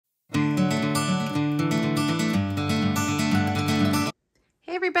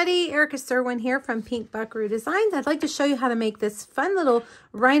Hey everybody, Erica Serwin here from Pink Buckaroo Designs. I'd like to show you how to make this fun little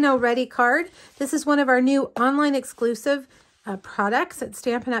Rhino Ready card. This is one of our new online exclusive products at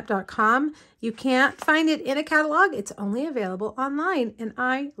StampinUp.com. You can't find it in a catalog. It's only available online and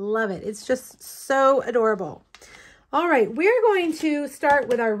I love it. It's just so adorable. All right, we're going to start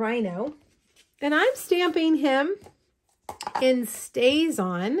with our Rhino and I'm stamping him in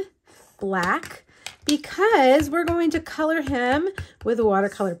StazOn black, because we're going to color him with a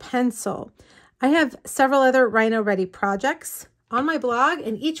watercolor pencil. I have several other Rhino Ready projects on my blog,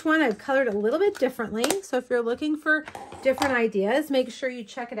 and each one I've colored a little bit differently. So if you're looking for different ideas, make sure you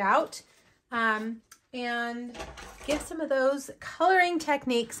check it out and give some of those coloring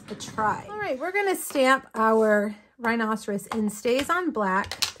techniques a try. All right, we're gonna stamp our rhinoceros in StazOn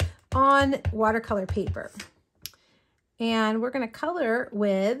black on watercolor paper. And we're gonna color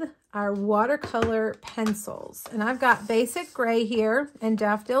with our watercolor pencils. And I've got Basic Gray here and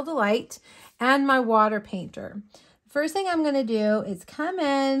Daffodil Delight and my water painter. First thing I'm gonna do is come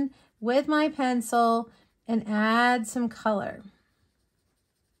in with my pencil and add some color.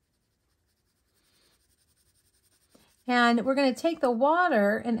 And we're gonna take the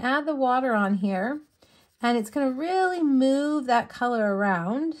water and add the water on here, and it's gonna really move that color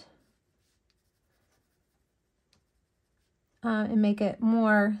around and make it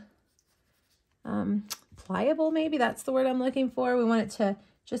more pliable, maybe that's the word I'm looking for. We want it to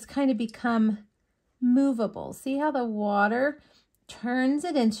just kind of become movable. See how the water turns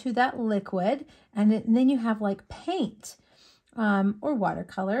it into that liquid, and then you have like paint or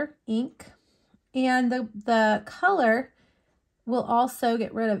watercolor ink, and the color will also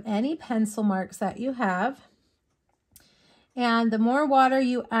get rid of any pencil marks that you have. And the more water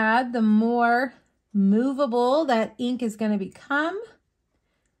you add, the more movable that ink is going to become.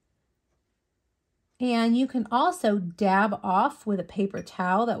 And you can also dab off with a paper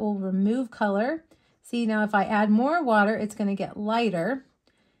towel that will remove color. See, now if I add more water, it's going to get lighter.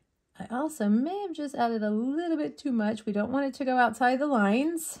 I also may have just added a little bit too much. We don't want it to go outside the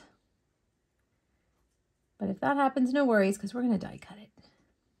lines. But if that happens, no worries, because we're going to die cut it.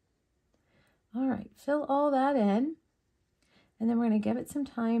 All right, fill all that in. And then we're going to give it some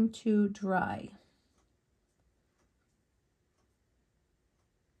time to dry.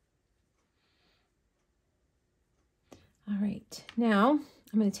 All right, now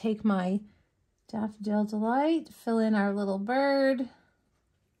I'm going to take my Daffodil Delight, fill in our little bird,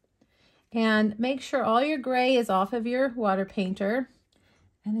 and make sure all your gray is off of your water painter,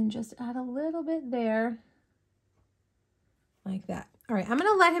 and then just add a little bit there, like that. All right, I'm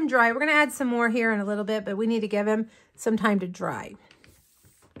going to let him dry. We're going to add some more here in a little bit, but we need to give him some time to dry.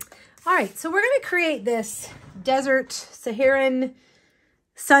 All right, so we're going to create this desert Saharan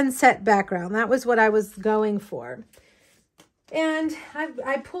sunset background. That was what I was going for. And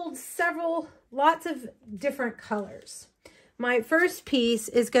I pulled lots of different colors. My first piece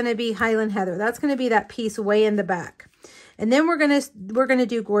is going to be Highland Heather. That's going to be that piece way in the back. And then we're going to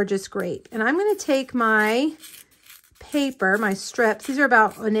do Gorgeous Grape. And I'm going to take my paper, my strips. These are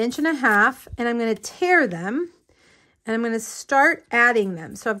about 1.5 inches, and I'm going to tear them. And I'm going to start adding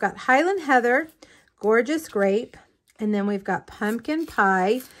them. So I've got Highland Heather, Gorgeous Grape, and then we've got Pumpkin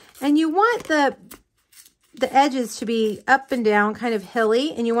Pie. And you want the edges to be up and down, kind of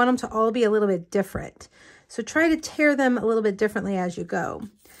hilly, and you want them to all be a little bit different. So try to tear them a little bit differently as you go.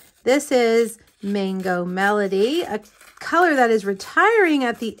 This is Mango Melody, a color that is retiring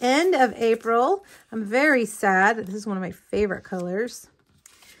at the end of April. I'm very sad. This is one of my favorite colors.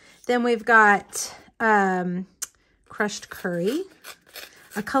 Then we've got Crushed Curry,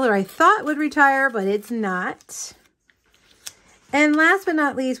 a color I thought would retire, but it's not. And last but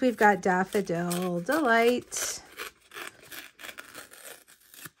not least, we've got Daffodil Delight.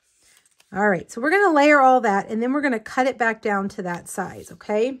 All right, so we're going to layer all that, and then we're going to cut it back down to that size,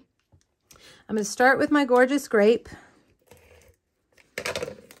 okay? I'm going to start with my Gorgeous Grape.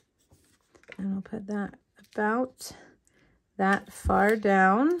 And I'll put that about that far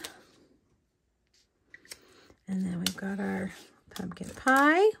down. And then we've got our Pumpkin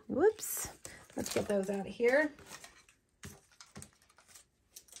Pie. Whoops. Let's get those out of here.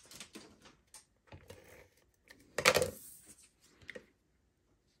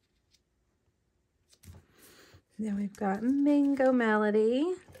 Then we've got Mango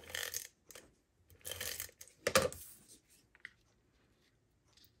Melody.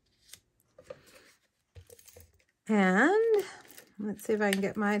 And let's see if I can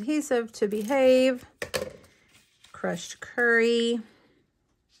get my adhesive to behave. Crushed Curry.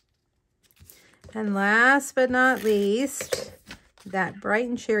 And last but not least, that Bright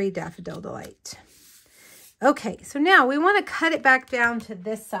and Cherry Daffodil Delight. Okay, so now we want to cut it back down to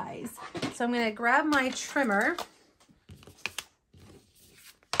this size. So I'm going to grab my trimmer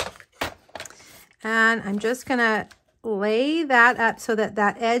and I'm just going to lay that up so that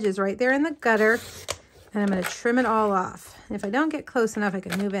that edge is right there in the gutter, and I'm going to trim it all off. And if I don't get close enough, I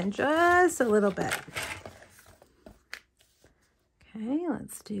can move in just a little bit. Okay,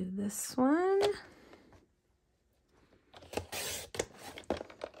 let's do this one.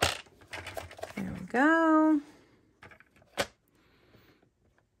 There we go.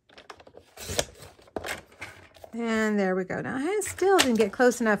 And there we go. Now I still didn't get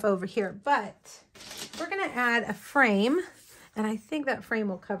close enough over here, but we're going to add a frame, and I think that frame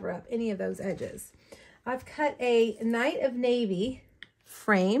will cover up any of those edges. I've cut a Night of Navy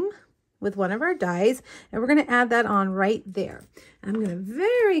frame with one of our dies, and we're going to add that on right there. I'm going to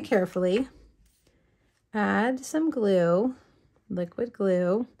very carefully add some glue, liquid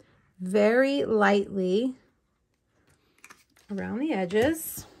glue, very lightly around the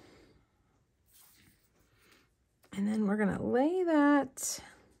edges. And then we're going to lay that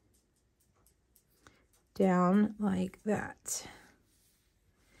down like that.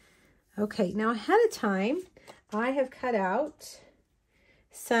 Okay, now ahead of time, I have cut out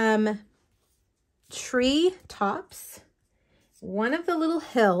some tree tops, one of the little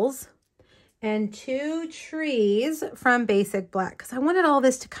hills, and 2 trees from Basic Black, because I wanted all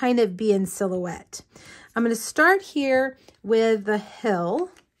this to kind of be in silhouette. I'm going to start here with the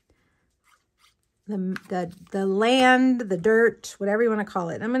hill, the land, the dirt, whatever you want to call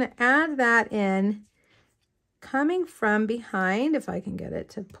it. I'm going to add that in coming from behind, if I can get it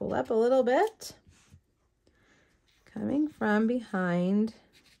to pull up a little bit. Coming from behind,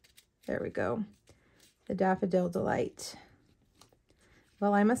 there we go, the Daffodil Delight.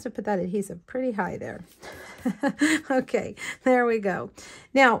 Well, I must have put that adhesive pretty high there. Okay, there we go.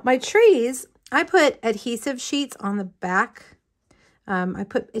 Now, my trees, I put adhesive sheets on the back. I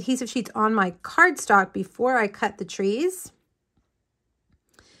put adhesive sheets on my cardstock before I cut the trees.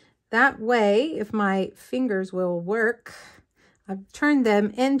 That way, if my fingers will work, I've turned them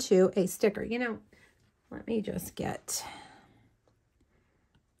into a sticker. You know, let me just get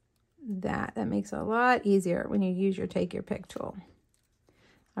that. That makes it a lot easier when you use your Take Your Pick tool.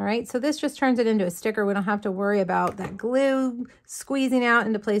 All right, so this just turns it into a sticker. We don't have to worry about that glue squeezing out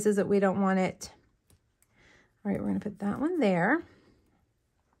into places that we don't want it. All right, we're going to put that one there.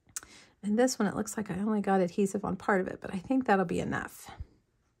 And this one, it looks like I only got adhesive on part of it, but I think that'll be enough.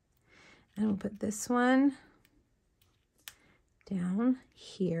 And we'll put this one down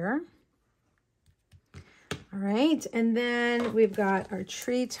here. All right, and then we've got our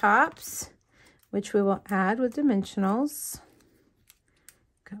tree tops, which we will add with dimensionals.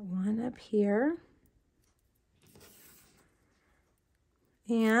 Got one up here.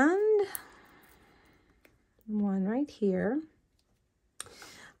 And one right here.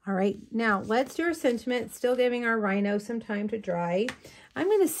 All right, now let's do our sentiment, still giving our Rhino some time to dry. I'm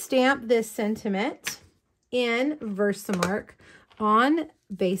going to stamp this sentiment in Versamark on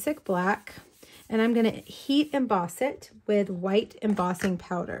Basic Black, and I'm going to heat emboss it with white embossing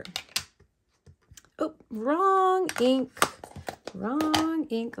powder. Oh, wrong ink. Wrong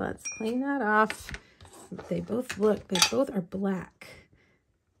ink. Let's clean that off. They both are black.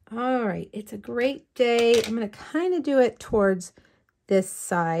 All right, it's a great day. I'm going to kind of do it towards this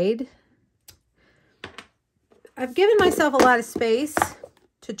side. I've given myself a lot of space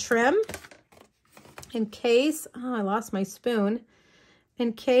to trim in case, oh, I lost my spoon,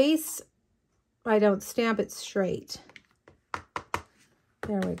 in case I don't stamp it straight.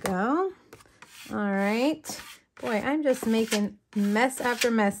 There we go. All right. Boy, I'm just making mess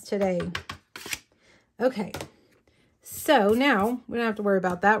after mess today. Okay. So now we don't have to worry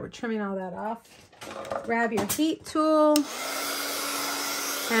about that. We're trimming all that off. Grab your heat tool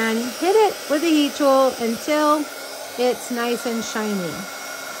and hit it with the heat tool until it's nice and shiny.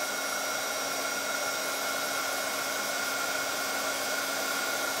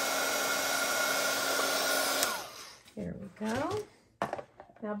 There we go.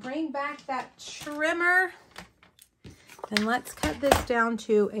 Now bring back that trimmer and let's cut this down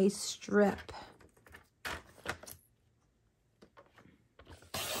to a strip.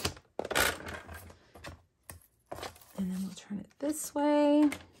 And then we'll turn it this way.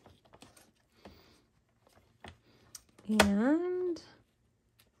 And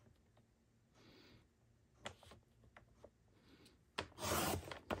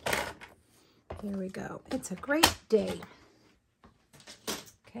there we go. It's a great day.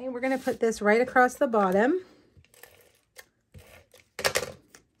 Okay, we're going to put this right across the bottom.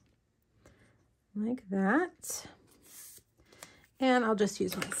 Like that. And I'll just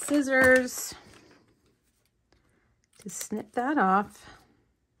use my scissors. Just snip that off.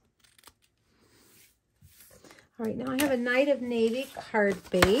 All right, now I have a Night of Navy card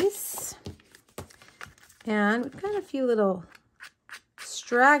base. And we've got a few little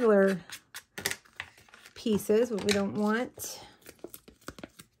straggler pieces, what we don't want.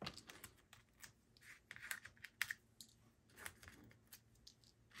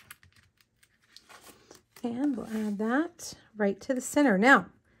 And we'll add that right to the center. Now,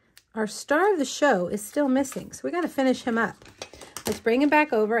 our star of the show is still missing, so we got to finish him up. Let's bring him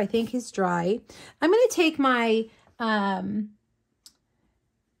back over. I think he's dry. I'm going to take my,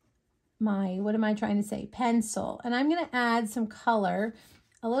 what am I trying to say? Pencil. And I'm going to add some color,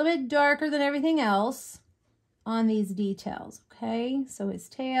 a little bit darker than everything else on these details. Okay, so his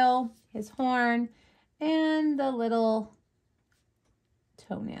tail, his horn, and the little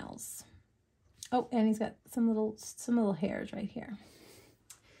toenails. Oh, and he's got some little hairs right here.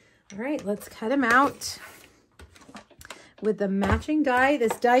 All right, let's cut him out with the matching die.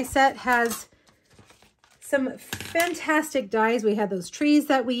 This die set has some fantastic dies. We have those trees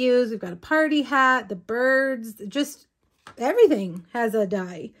that we use. We've got a party hat, the birds, just everything has a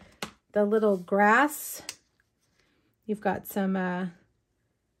die. The little grass. You've got some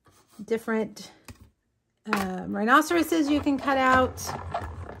different rhinoceroses you can cut out.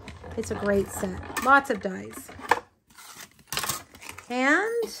 It's a great set. Lots of dies.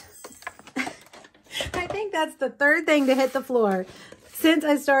 And I think that's the third thing to hit the floor since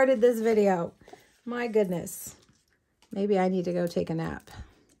I started this video. My goodness. Maybe I need to go take a nap.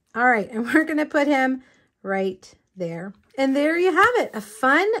 All right, and we're going to put him right there. And there you have it, a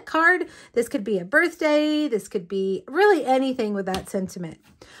fun card. This could be a birthday. This could be really anything with that sentiment.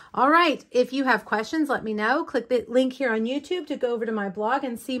 All right, if you have questions, let me know. Click the link here on YouTube to go over to my blog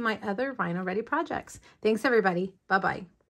and see my other Rhino Ready projects. Thanks, everybody. Bye-bye.